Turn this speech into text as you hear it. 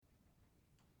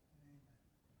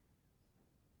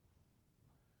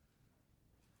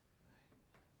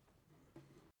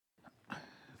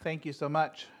Thank you so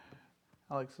much,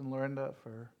 Alex and Lorinda,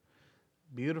 for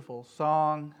a beautiful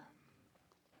song.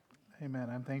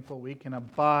 Amen. I'm thankful we can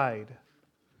abide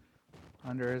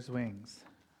under His wings.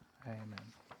 Amen.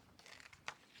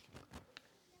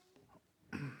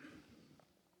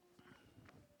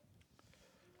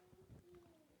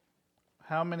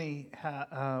 How many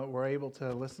were able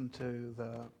to listen to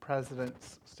the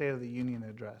President's State of the Union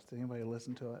address? Did anybody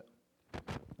listen to it?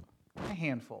 A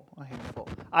handful.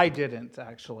 I didn't,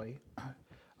 actually.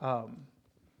 Does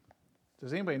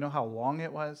anybody know how long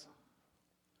it was?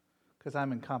 Because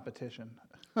I'm in competition.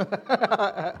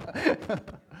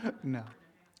 No.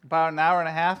 About an hour and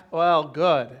a half? Well,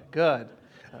 good.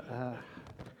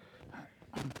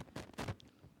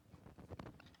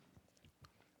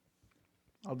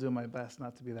 I'll do my best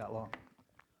not to be that long.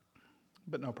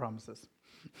 But no promises.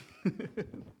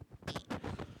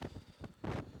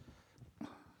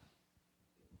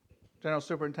 General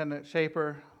Superintendent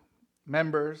Shaper,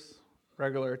 members,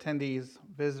 regular attendees,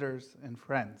 visitors, and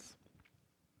friends.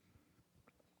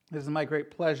 It is my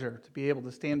great pleasure to be able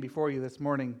to stand before you this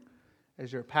morning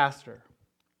as your pastor,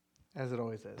 as it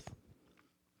always is.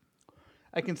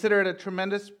 I consider it a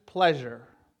tremendous pleasure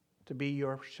to be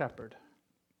your shepherd.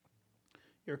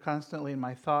 You're constantly in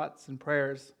my thoughts and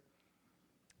prayers,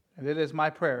 and it is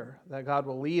my prayer that God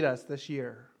will lead us this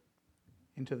year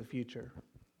into the future.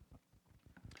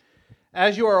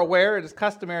 As you are aware, it is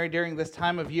customary during this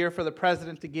time of year for the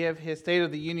President to give his State of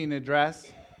the Union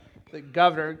address. The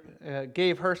Governor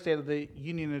gave her State of the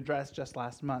Union address just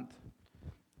last month.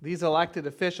 These elected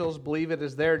officials believe it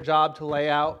is their job to lay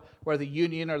out where the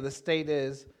Union or the state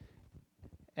is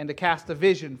and to cast a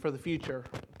vision for the future.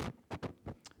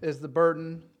 It is the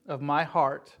burden of my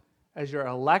heart as your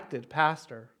elected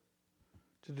pastor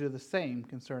to do the same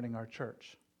concerning our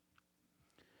church.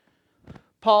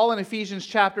 Paul in Ephesians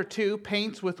chapter 2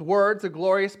 paints with words a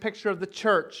glorious picture of the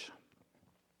church.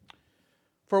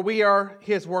 For we are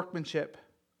his workmanship,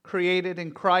 created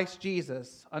in Christ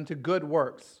Jesus unto good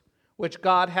works, which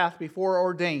God hath before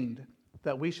ordained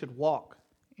that we should walk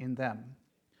in them.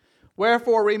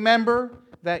 Wherefore remember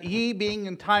that ye, being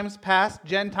in times past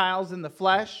Gentiles in the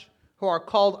flesh, who are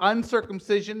called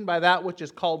uncircumcision by that which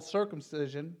is called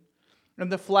circumcision, in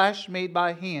the flesh made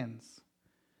by hands,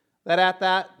 that at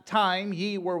that time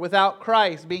ye were without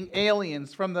Christ, being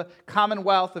aliens from the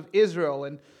commonwealth of Israel,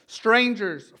 and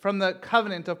strangers from the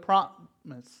covenant of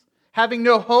promise, having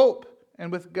no hope,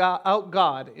 and without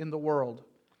God in the world.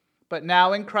 But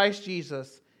now in Christ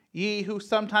Jesus, ye who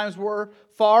sometimes were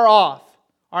far off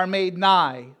are made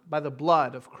nigh by the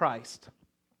blood of Christ.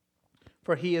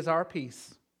 For he is our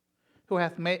peace, who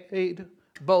hath made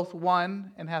both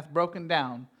one, and hath broken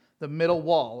down the middle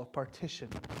wall of partition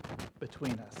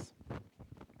between us.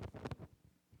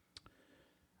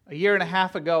 A year and a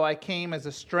half ago, I came as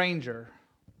a stranger,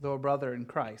 though a brother in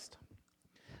Christ.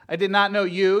 I did not know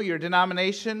you, your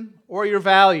denomination, or your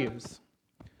values.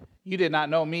 You did not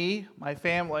know me, my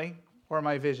family, or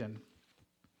my vision.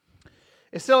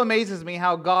 It still amazes me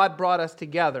how God brought us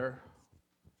together.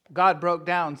 God broke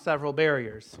down several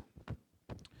barriers.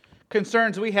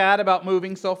 Concerns we had about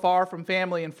moving so far from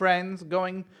family and friends,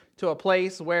 going to a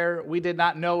place where we did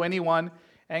not know anyone,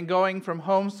 and going from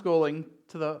homeschooling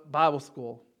to the Bible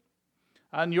school.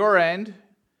 On your end,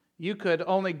 you could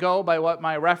only go by what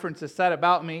my references said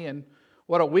about me and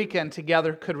what a weekend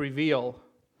together could reveal.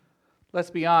 Let's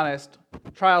be honest,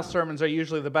 trial sermons are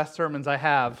usually the best sermons I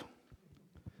have.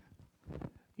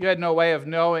 You had no way of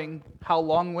knowing how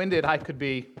long-winded I could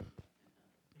be,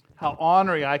 how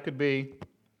ornery I could be,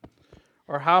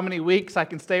 or how many weeks I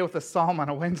can stay with a psalm on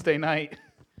a Wednesday night.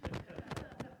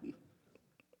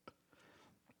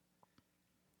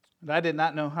 And I did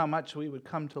not know how much we would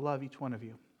come to love each one of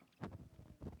you.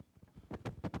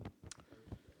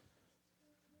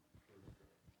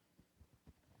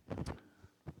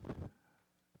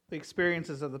 The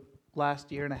experiences of the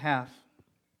last year and a half.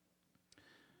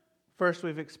 First,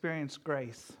 we've experienced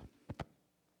grace.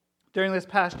 During this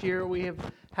past year, we have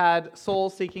had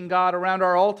souls seeking God around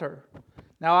our altar.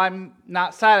 Now, I'm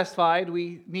not satisfied.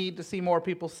 We need to see more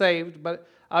people saved, but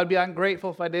I would be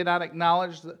ungrateful if I did not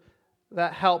acknowledge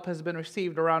that help has been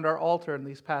received around our altar in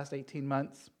these past 18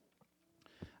 months.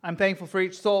 I'm thankful for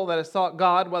each soul that has sought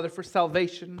God, whether for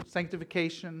salvation,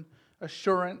 sanctification,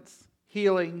 assurance,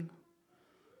 healing,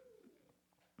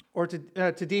 or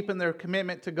to deepen their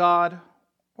commitment to God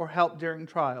or help during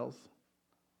trials.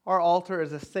 Our altar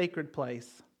is a sacred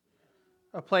place,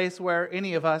 a place where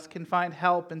any of us can find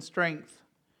help and strength.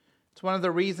 It's one of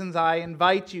the reasons I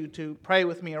invite you to pray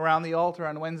with me around the altar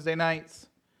on Wednesday nights.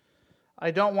 I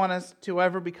don't want us to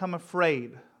ever become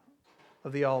afraid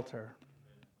of the altar.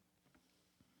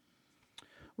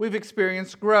 We've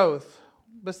experienced growth.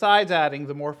 Besides adding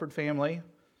the Morford family,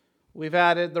 we've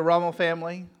added the Rummel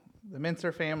family, the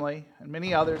Mincer family, and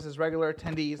many others as regular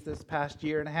attendees this past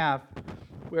year and a half.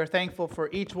 We are thankful for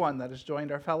each one that has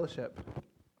joined our fellowship.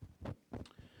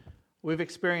 We've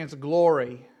experienced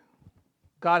glory.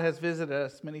 God has visited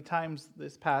us many times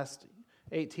this past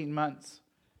 18 months.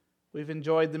 We've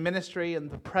enjoyed the ministry and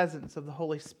the presence of the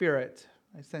Holy Spirit.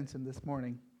 I sense Him this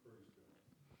morning.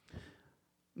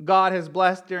 God has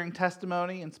blessed during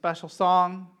testimony and special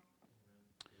song.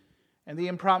 And the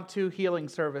impromptu healing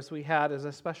service we had is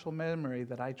a special memory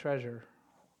that I treasure.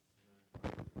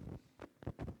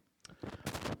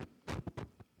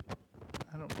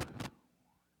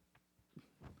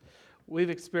 We've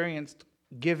experienced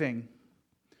giving.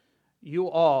 You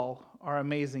all are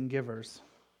amazing givers.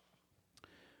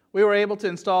 We were able to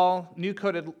install new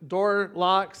coated door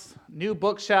locks, new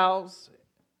bookshelves,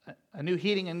 a new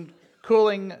heating and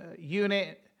cooling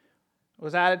unit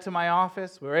was added to my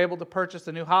office. We were able to purchase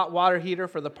a new hot water heater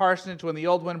for the parsonage when the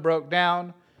old one broke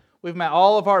down. We've met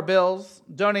all of our bills,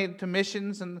 donated to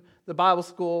missions and the Bible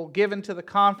school, given to the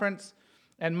conference,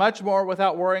 and much more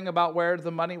without worrying about where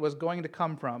the money was going to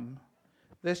come from.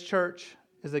 This church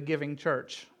is a giving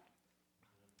church.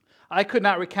 I could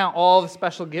not recount all the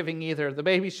special giving either. The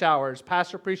baby showers,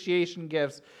 pastor appreciation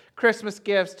gifts, Christmas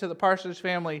gifts to the parsonage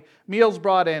family, meals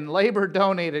brought in, labor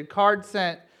donated, cards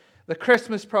sent, the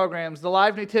Christmas programs, the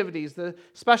live nativities, the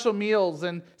special meals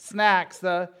and snacks,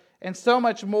 and so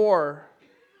much more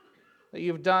that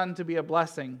you've done to be a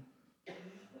blessing.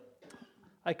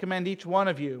 I commend each one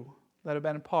of you that have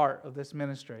been a part of this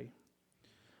ministry.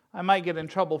 I might get in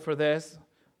trouble for this,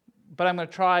 but I'm going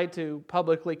to try to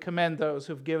publicly commend those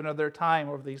who've given of their time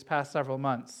over these past several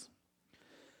months.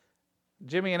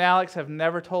 Jimmy and Alex have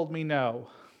never told me no.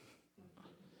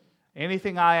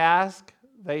 Anything I ask,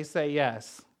 they say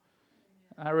yes.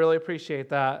 I really appreciate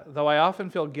that, though I often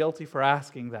feel guilty for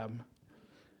asking them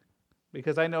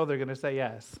because I know they're going to say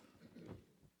yes.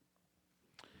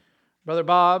 Brother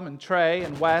Bob and Trey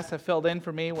and Wes have filled in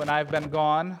for me when I've been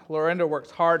gone. Lorinda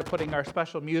works hard at putting our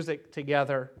special music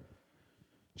together.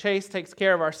 Chase takes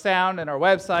care of our sound and our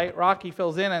website. Rocky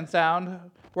fills in on sound,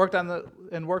 worked on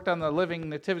the living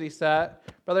nativity set.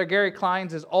 Brother Gary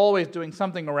Kleins is always doing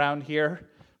something around here,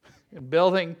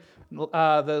 building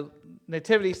the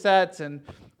nativity sets and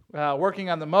working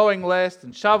on the mowing list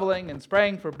and shoveling and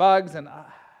spraying for bugs and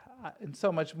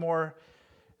so much more.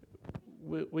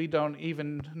 We don't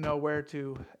even know where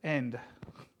to end.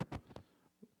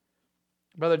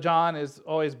 Brother John is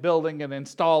always building and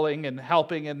installing and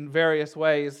helping in various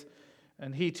ways.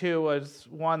 And he too was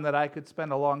one that I could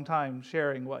spend a long time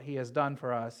sharing what he has done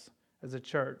for us as a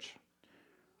church.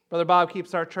 Brother Bob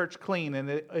keeps our church clean, and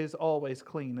it is always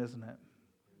clean, isn't it?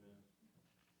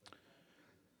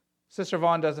 Sister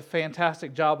Vaughn does a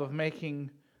fantastic job of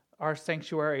making our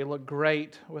sanctuary look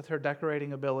great with her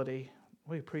decorating ability.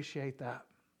 We appreciate that.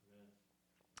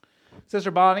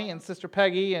 Sister Bonnie and Sister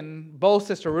Peggy and both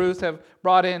Sister Ruth have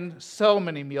brought in so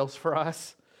many meals for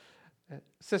us.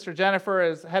 Sister Jennifer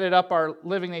has headed up our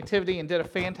living nativity and did a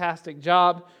fantastic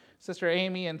job. Sister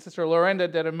Amy and Sister Lorinda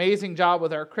did an amazing job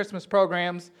with our Christmas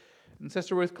programs. And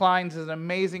Sister Ruth Kleins is an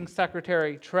amazing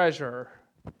secretary treasurer.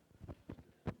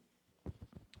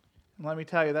 And let me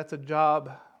tell you, that's a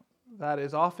job that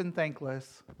is often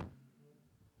thankless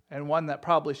and one that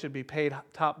probably should be paid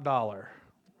top dollar.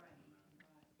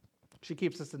 She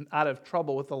keeps us out of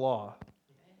trouble with the law.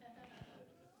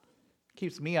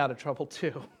 Keeps me out of trouble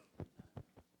too.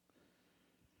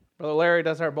 Brother Larry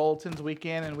does our bulletins week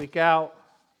in and week out.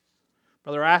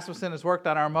 Brother Rasmussen has worked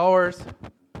on our mowers.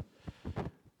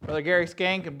 Brother Gary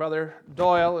Skank and Brother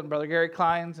Doyle and Brother Gary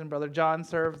Kleins and Brother John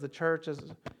serve the church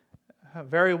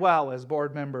very well as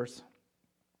board members.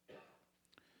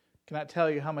 Cannot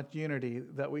tell you how much unity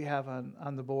that we have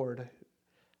on the board.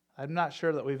 I'm not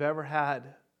sure that we've ever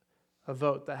had a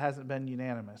vote that hasn't been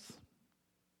unanimous.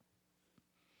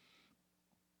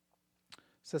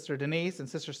 Sister Denise and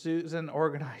Sister Susan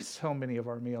organize so many of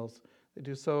our meals. They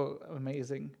do so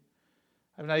amazing.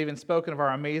 I've not even spoken of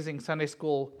our amazing Sunday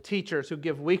school teachers who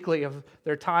give weekly of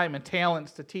their time and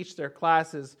talents to teach their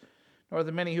classes, nor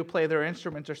the many who play their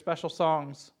instruments or special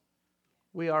songs.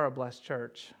 We are a blessed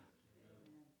church.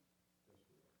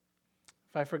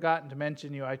 If I've forgotten to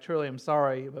mention you, I truly am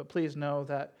sorry, but please know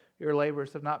that your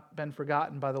labors have not been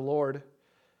forgotten by the Lord.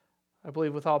 I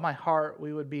believe with all my heart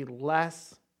we would be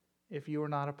less if you were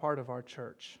not a part of our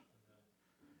church.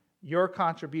 Your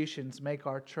contributions make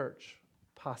our church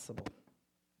possible.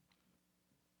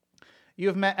 You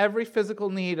have met every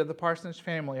physical need of the Parsonage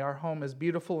family. Our home is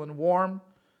beautiful and warm.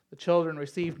 The children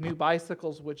received new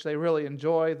bicycles, which they really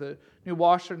enjoy. The new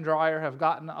washer and dryer have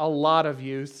gotten a lot of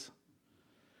use.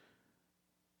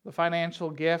 The financial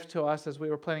gift to us as we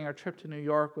were planning our trip to New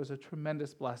York was a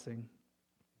tremendous blessing.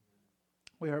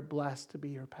 We are blessed to be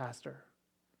your pastor.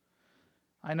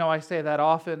 I know I say that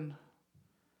often,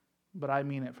 but I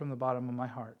mean it from the bottom of my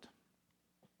heart.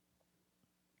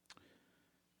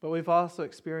 But we've also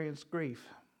experienced grief.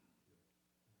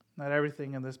 Not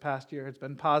everything in this past year has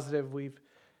been positive. We've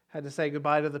had to say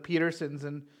goodbye to the Petersons,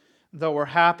 and though we're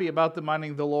happy about them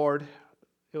minding the Lord,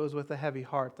 it was with a heavy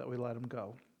heart that we let them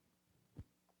go.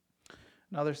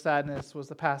 Another sadness was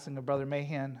the passing of Brother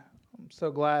Mahan. I'm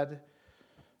so glad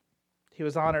he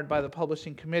was honored by the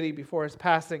publishing committee before his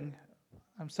passing.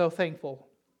 I'm so thankful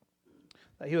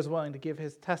that he was willing to give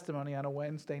his testimony on a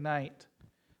Wednesday night.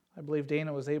 I believe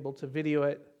Dana was able to video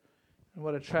it, and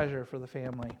what a treasure for the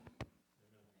family.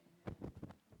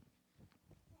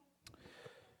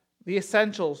 The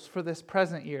essentials for this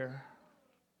present year.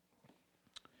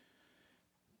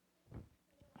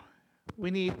 We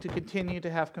need to continue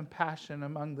to have compassion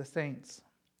among the saints.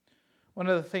 One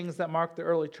of the things that marked the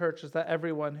early church is that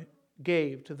everyone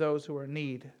gave to those who were in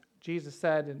need. Jesus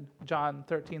said in John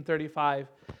 13:35,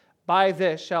 "By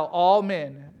this shall all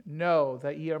men know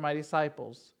that ye are my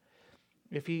disciples,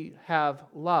 if ye have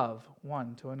love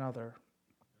one to another."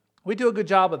 We do a good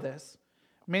job of this.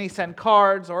 Many send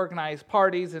cards, organize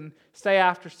parties, and stay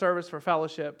after service for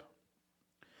fellowship.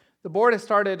 The board has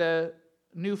started a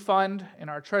new fund in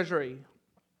our treasury.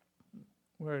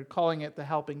 We're calling it the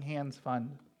Helping Hands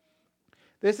Fund.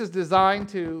 This is designed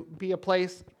to be a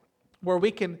place where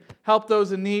we can help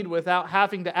those in need without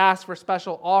having to ask for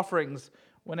special offerings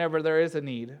whenever there is a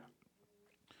need.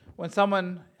 When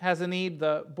someone has a need,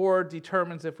 the board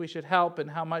determines if we should help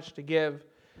and how much to give.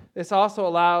 This also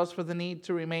allows for the need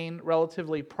to remain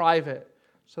relatively private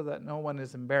so that no one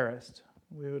is embarrassed.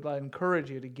 We would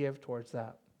encourage you to give towards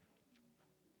that.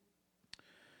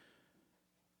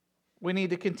 We need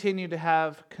to continue to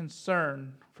have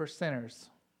concern for sinners.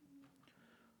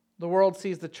 The world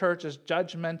sees the church as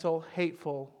judgmental,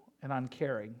 hateful, and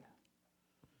uncaring.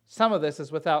 Some of this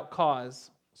is without cause.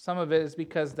 Some of it is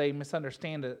because they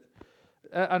understand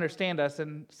us,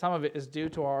 and some of it is due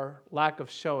to our lack of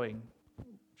showing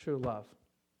true love.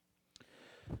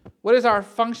 What is our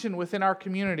function within our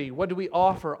community? What do we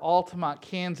offer Altamont,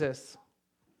 Kansas?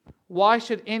 Why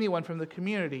should anyone from the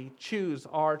community choose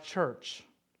our church?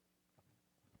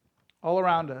 All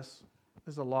around us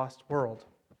is a lost world.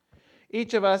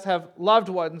 Each of us have loved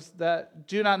ones that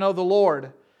do not know the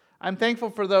Lord. I'm thankful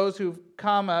for those who've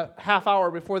come a half hour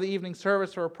before the evening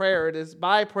service for a prayer. It is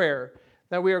by prayer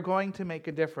that we are going to make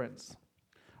a difference.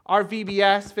 Our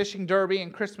VBS, Fishing Derby,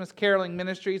 and Christmas Caroling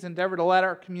ministries endeavor to let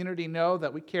our community know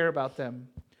that we care about them.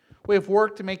 We have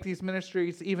worked to make these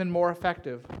ministries even more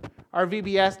effective. Our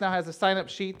VBS now has a sign-up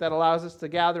sheet that allows us to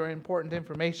gather important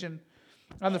information.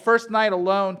 On the first night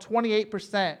alone,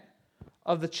 28%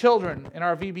 of the children in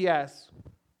our VBS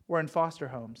were in foster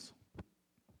homes.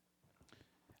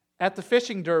 At the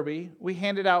Fishing Derby, we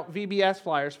handed out VBS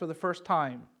flyers for the first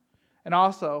time, and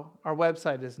also our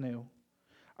website is new.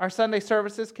 Our Sunday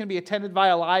services can be attended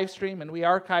via live stream, and we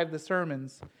archive the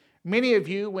sermons. Many of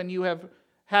you, when you have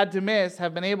had to miss,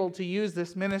 have been able to use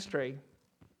this ministry.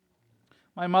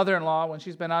 My mother-in-law, when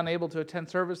she's been unable to attend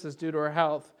services due to her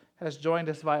health, has joined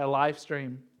us via live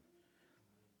stream.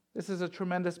 This is a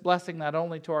tremendous blessing not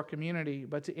only to our community,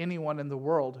 but to anyone in the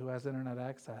world who has internet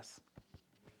access.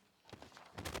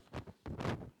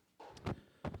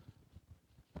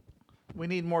 We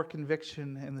need more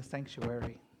conviction in the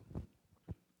sanctuary.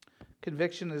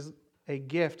 Conviction is a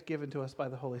gift given to us by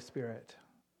the Holy Spirit.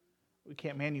 We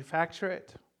can't manufacture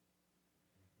it,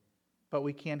 but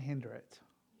we can hinder it.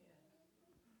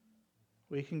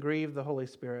 We can grieve the Holy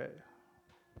Spirit.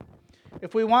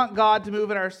 If we want God to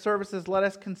move in our services, let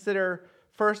us consider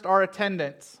first our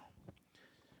attendance.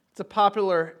 It's a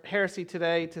popular heresy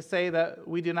today to say that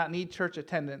we do not need church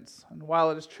attendance. And while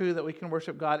it is true that we can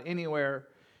worship God anywhere,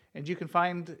 and you can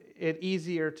find it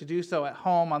easier to do so at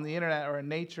home, on the internet, or in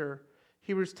nature,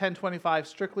 Hebrews 10:25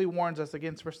 strictly warns us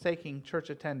against forsaking church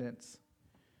attendance.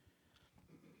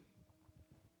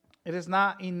 It is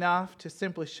not enough to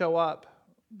simply show up,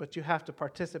 but you have to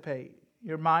participate.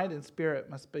 Your mind and spirit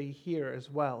must be here as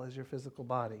well as your physical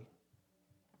body.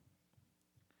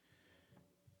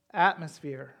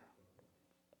 Atmosphere.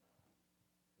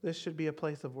 This should be a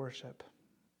place of worship.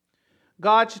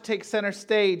 God should take center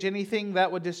stage. Anything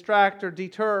that would distract or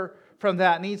deter from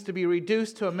that needs to be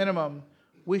reduced to a minimum.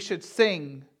 We should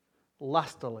sing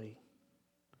lustily.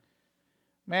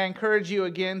 May I encourage you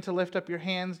again to lift up your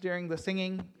hands during the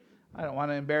singing. I don't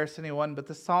want to embarrass anyone, but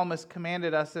the psalmist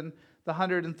commanded us in the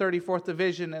 134th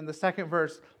division in the second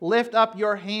verse, lift up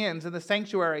your hands in the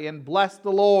sanctuary and bless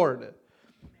the Lord.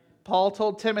 Paul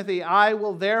told Timothy, I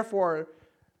will therefore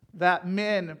that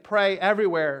men pray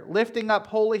everywhere, lifting up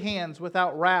holy hands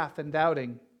without wrath and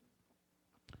doubting.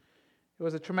 It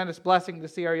was a tremendous blessing to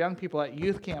see our young people at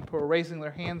youth camp who were raising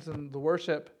their hands in the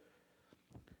worship.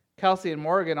 Kelsey and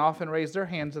Morgan often raise their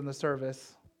hands in the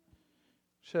service.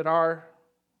 Should our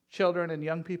children and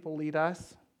young people lead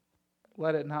us?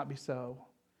 Let it not be so.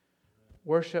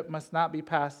 Worship must not be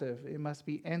passive. It must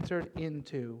be entered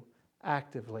into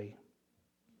actively.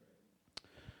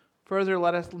 Further,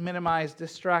 let us minimize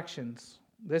distractions.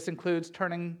 This includes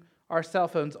turning our cell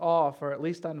phones off or at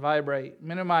least on vibrate.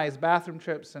 Minimize bathroom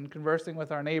trips and conversing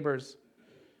with our neighbors.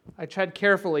 I tread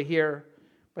carefully here,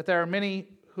 but there are many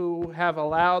who have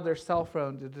allowed their cell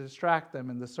phone to distract them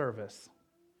in the service.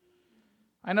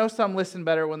 I know some listen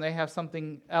better when they have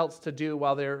something else to do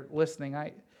while they're listening.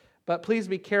 But please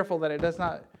be careful that it does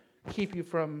not keep you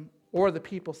from, or the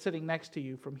people sitting next to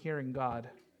you, from hearing God.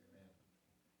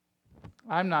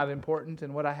 I'm not important,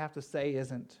 and what I have to say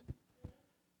isn't.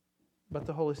 But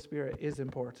the Holy Spirit is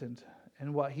important,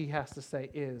 and what He has to say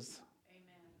is.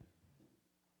 Amen.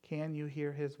 Can you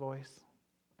hear His voice?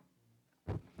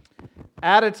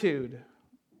 Attitude.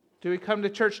 Do we come to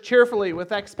church cheerfully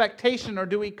with expectation, or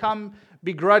do we come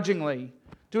begrudgingly?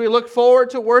 Do we look forward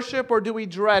to worship, or do we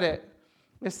dread it?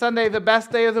 Is Sunday the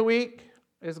best day of the week?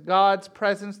 Is God's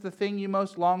presence the thing you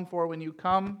most long for when you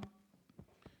come?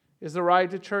 Is the ride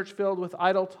to church filled with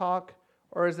idle talk,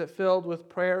 or is it filled with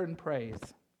prayer and praise?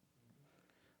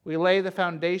 We lay the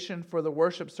foundation for the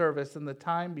worship service in the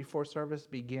time before service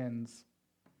begins.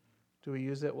 Do we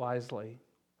use it wisely?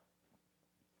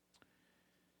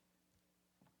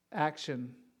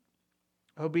 Action.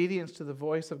 Obedience to the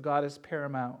voice of God is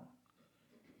paramount.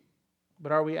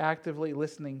 But are we actively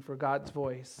listening for God's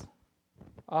voice?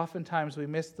 Oftentimes we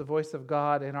miss the voice of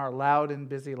God in our loud and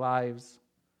busy lives.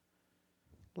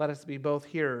 Let us be both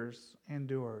hearers and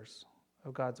doers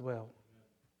of God's will.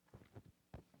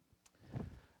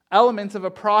 Elements of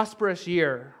a prosperous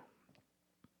year.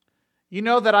 You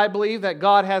know that I believe that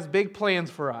God has big plans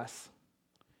for us.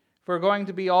 If we're going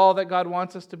to be all that God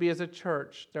wants us to be as a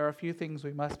church, there are a few things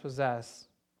we must possess.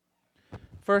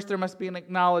 First, there must be an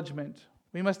acknowledgement.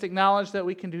 We must acknowledge that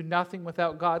we can do nothing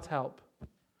without God's help.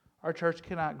 Our church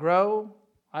cannot grow.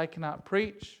 I cannot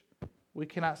preach. We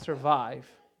cannot survive.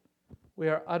 We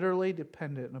are utterly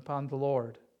dependent upon the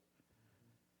Lord.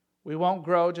 We won't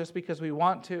grow just because we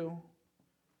want to.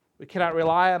 We cannot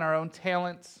rely on our own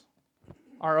talents.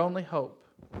 Our only hope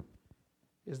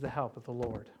is the help of the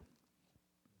Lord.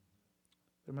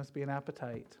 There must be an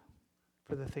appetite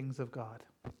for the things of God.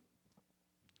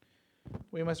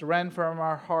 We must rend from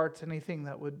our hearts anything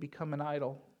that would become an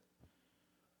idol.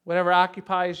 Whatever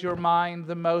occupies your mind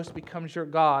the most becomes your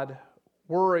God.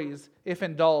 Worries, if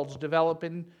indulged, develop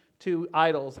into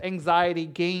idols. Anxiety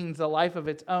gains a life of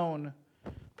its own,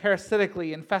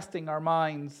 parasitically infesting our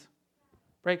minds.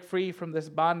 Break free from this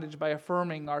bondage by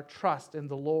affirming our trust in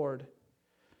the Lord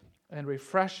and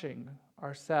refreshing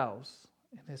ourselves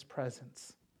in His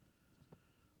presence.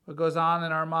 What goes on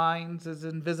in our minds is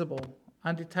invisible,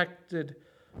 undetected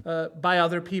by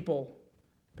other people,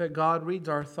 but God reads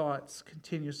our thoughts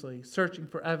continuously, searching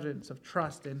for evidence of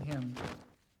trust in Him.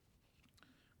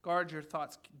 Guard your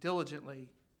thoughts diligently.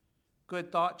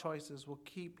 Good thought choices will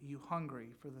keep you hungry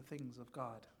for the things of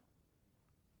God.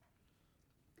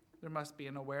 There must be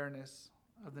an awareness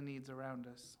of the needs around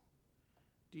us.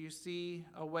 Do you see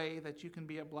a way that you can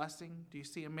be a blessing? Do you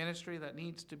see a ministry that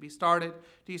needs to be started?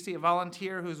 Do you see a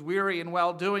volunteer who's weary and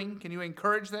well-doing? Can you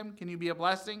encourage them? Can you be a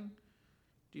blessing?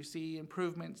 Do you see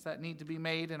improvements that need to be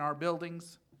made in our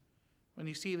buildings? When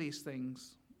you see these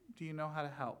things, do you know how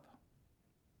to help?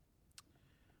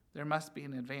 There must be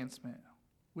an advancement.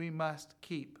 We must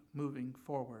keep moving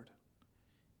forward.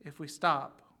 If we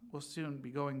stop, we'll soon be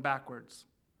going backwards.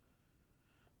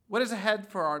 What is ahead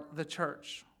for the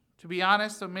church? To be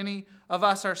honest, so many of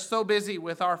us are so busy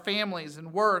with our families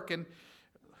and work, and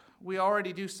we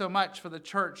already do so much for the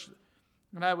church,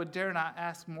 and I would dare not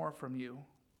ask more from you.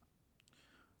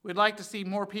 We'd like to see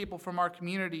more people from our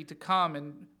community to come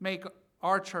and make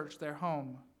our church their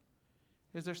home.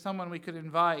 Is there someone we could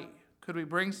invite? Could we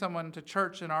bring someone to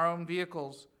church in our own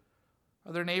vehicles?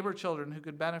 Are there neighbor children who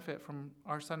could benefit from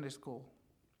our Sunday school?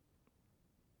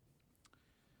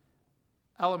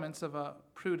 Elements of a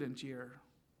prudent year.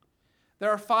 There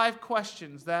are 5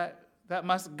 questions that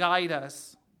must guide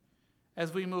us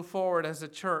as we move forward as a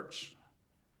church.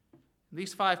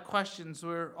 These 5 questions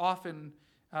we're often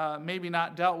maybe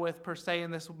not dealt with per se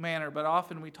in this manner, but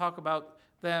often we talk about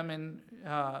them in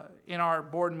our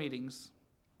board meetings.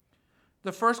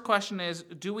 The first question is,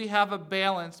 do we have a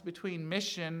balance between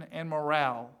mission and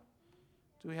morale?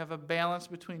 Do we have a balance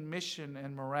between mission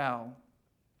and morale?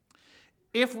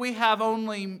 If we have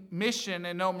only mission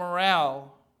and no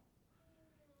morale,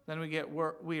 then we get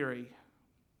weary.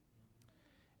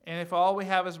 And if all we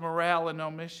have is morale and no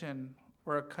mission,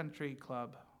 we're a country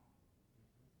club,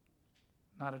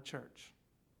 not a church.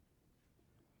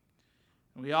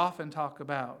 And we often talk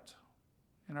about,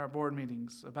 in our board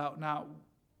meetings, about not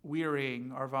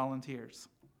wearying our volunteers.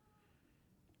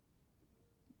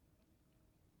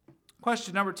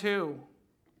 Question number 2.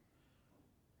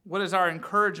 What is our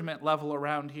encouragement level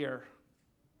around here?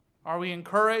 Are we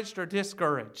encouraged or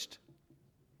discouraged?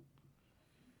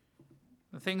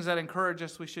 The things that encourage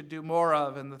us we should do more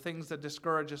of, and the things that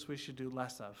discourage us we should do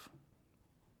less of.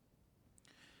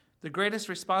 The greatest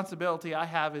responsibility I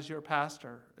have as your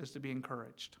pastor is to be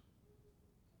encouraged.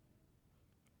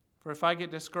 For if I get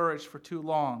discouraged for too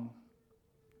long,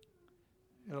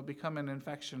 it'll become an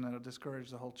infection that'll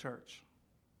discourage the whole church.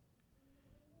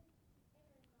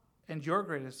 And your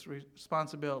greatest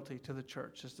responsibility to the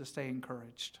church is to stay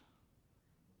encouraged.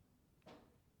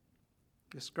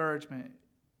 Discouragement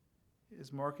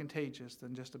is more contagious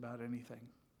than just about anything.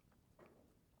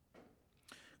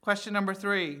 Question number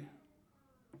 3.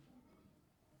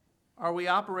 Are we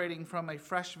operating from a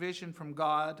fresh vision from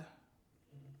God?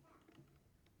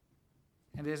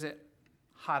 And is it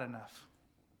hot enough?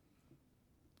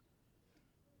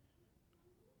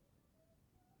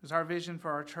 Is our vision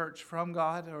for our church from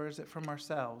God, or is it from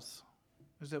ourselves?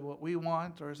 Is it what we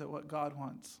want, or is it what God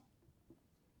wants?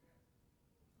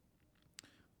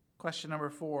 Question number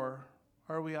 4,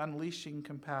 are we unleashing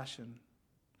compassion?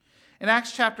 In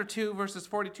Acts chapter 2, verses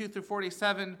 42 through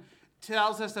 47,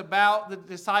 tells us about the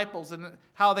disciples and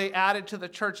how they added to the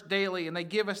church daily, and they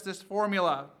give us this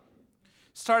formula.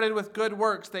 Started with good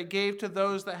works they gave to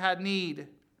those that had need,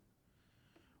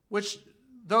 which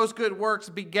those good works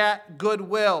begat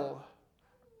goodwill.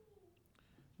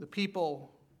 The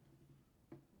people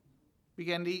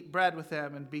began to eat bread with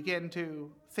them and began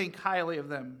to think highly of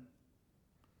them.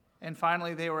 And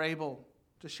finally, they were able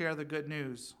to share the good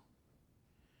news.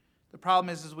 The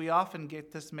problem is we often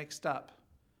get this mixed up.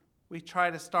 We try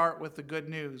to start with the good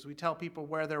news. We tell people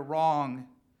where they're wrong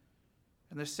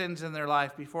and the sins in their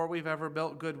life before we've ever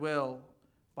built goodwill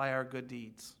by our good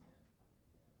deeds.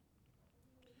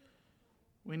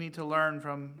 We need to learn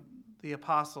from the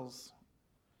apostles.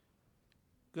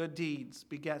 Good deeds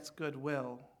begets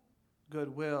goodwill.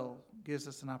 Goodwill gives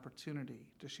us an opportunity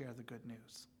to share the good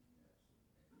news.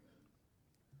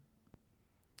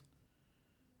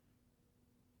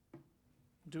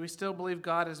 Do we still believe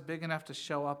God is big enough to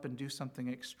show up and do something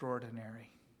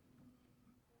extraordinary?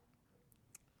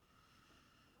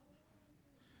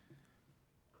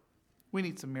 We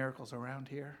need some miracles around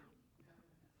here.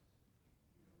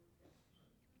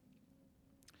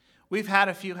 We've had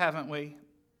a few, haven't we?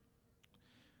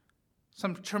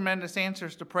 Some tremendous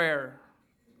answers to prayer.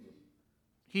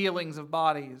 Healings of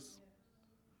bodies.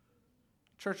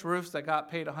 Church roofs that got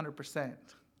paid 100%.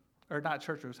 Or not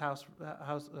church roofs, house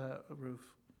roof.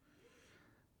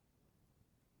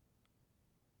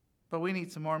 But we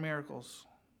need some more miracles.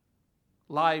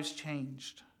 Lives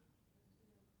changed.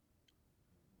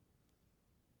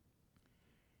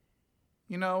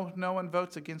 You know, no one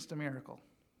votes against a miracle.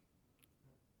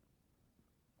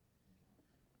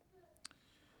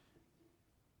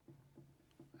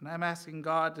 And I'm asking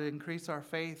God to increase our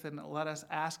faith and let us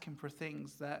ask Him for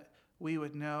things that we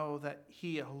would know that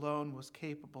He alone was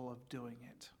capable of doing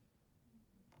it.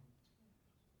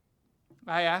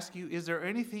 I ask you, is there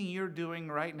anything you're doing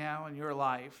right now in your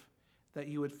life that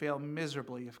you would fail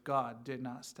miserably if God did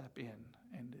not step in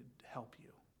and help you?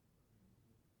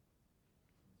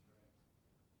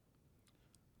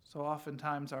 So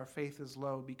oftentimes our faith is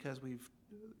low because we've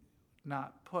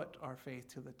not put our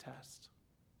faith to the test.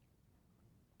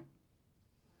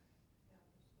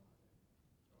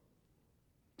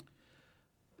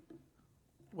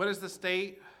 What is the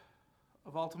state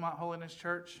of Altamont Holiness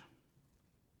Church?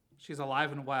 She's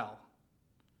alive and well.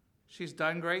 She's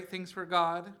done great things for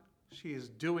God. She is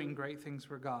doing great things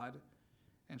for God.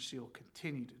 And she will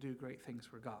continue to do great things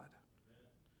for God.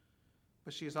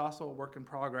 But she is also a work in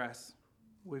progress.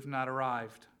 We've not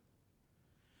arrived.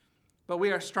 But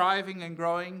we are striving and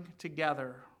growing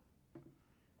together.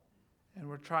 And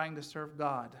we're trying to serve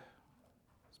God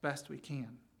as best we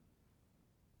can.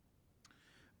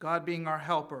 God being our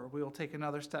helper, we will take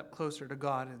another step closer to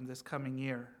God in this coming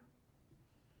year.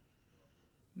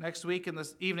 Next week in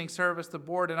this evening service, the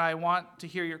board and I want to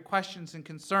hear your questions and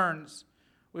concerns.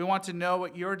 We want to know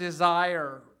what your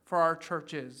desire for our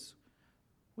church is.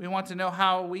 We want to know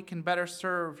how we can better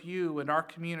serve you and our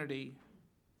community.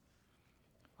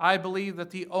 I believe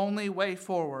that the only way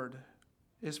forward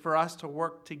is for us to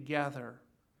work together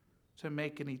to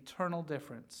make an eternal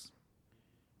difference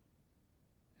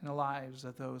in the lives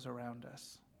of those around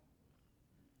us.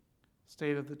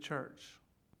 State of the church.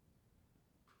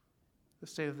 The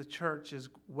state of the church is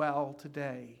well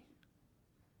today,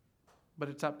 but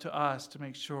it's up to us to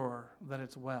make sure that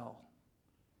it's well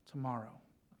tomorrow.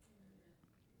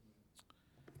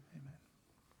 Amen.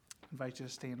 I invite you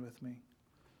to stand with me.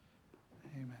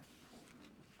 Amen.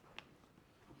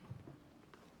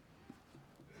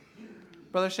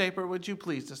 Brother Shaper, would you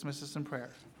please dismiss us in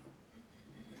prayer?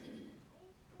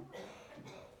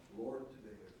 Lord,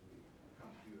 today as we come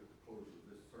to you at the close of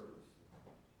this service,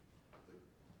 the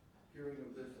hearing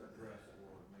of this address,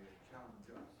 Lord, may it challenge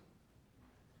us.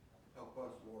 Help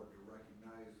us, Lord, to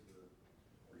recognize the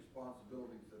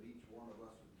responsibilities that each one of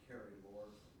us would carry,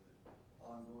 Lord, for the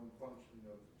ongoing functioning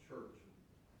of the church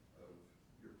and of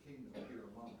your kingdom here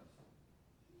among us.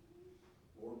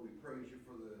 Lord, we praise you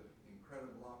for the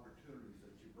incredible opportunities that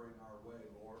you bring our way,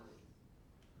 Lord.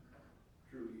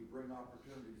 Truly, you bring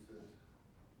opportunities that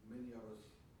many of us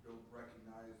don't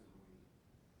recognize and we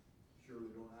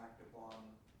surely don't act upon.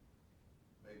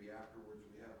 Maybe afterwards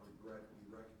we have regret.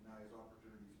 We recognize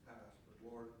opportunities past. But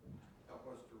Lord, help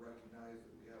us to recognize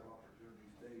that we have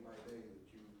opportunities day by day that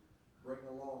you bring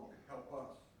along to help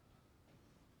us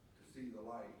to see the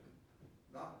light.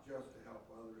 Not just to help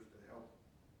others, to help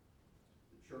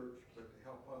the church, but to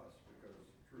help us, because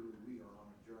truly we are on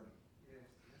a journey. Yes,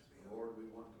 Lord,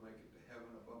 we want to make it to heaven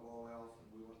above all else, and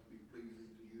we want to be pleasing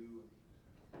to you.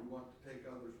 And we want to take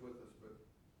others with us, but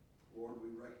Lord,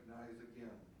 we recognize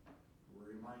again,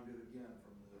 we're reminded again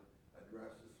from the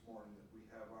address this morning that we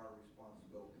have our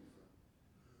responsibilities.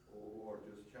 Oh Lord,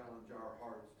 just challenge our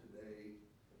hearts today.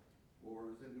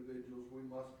 Lord, as individuals, we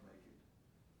must make it.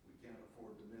 We can't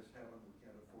afford to miss heaven. We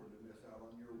can't afford to miss out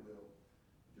on your will.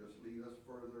 Just lead us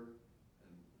further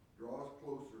and draw us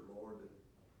closer, Lord, that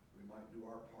we might do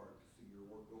our part.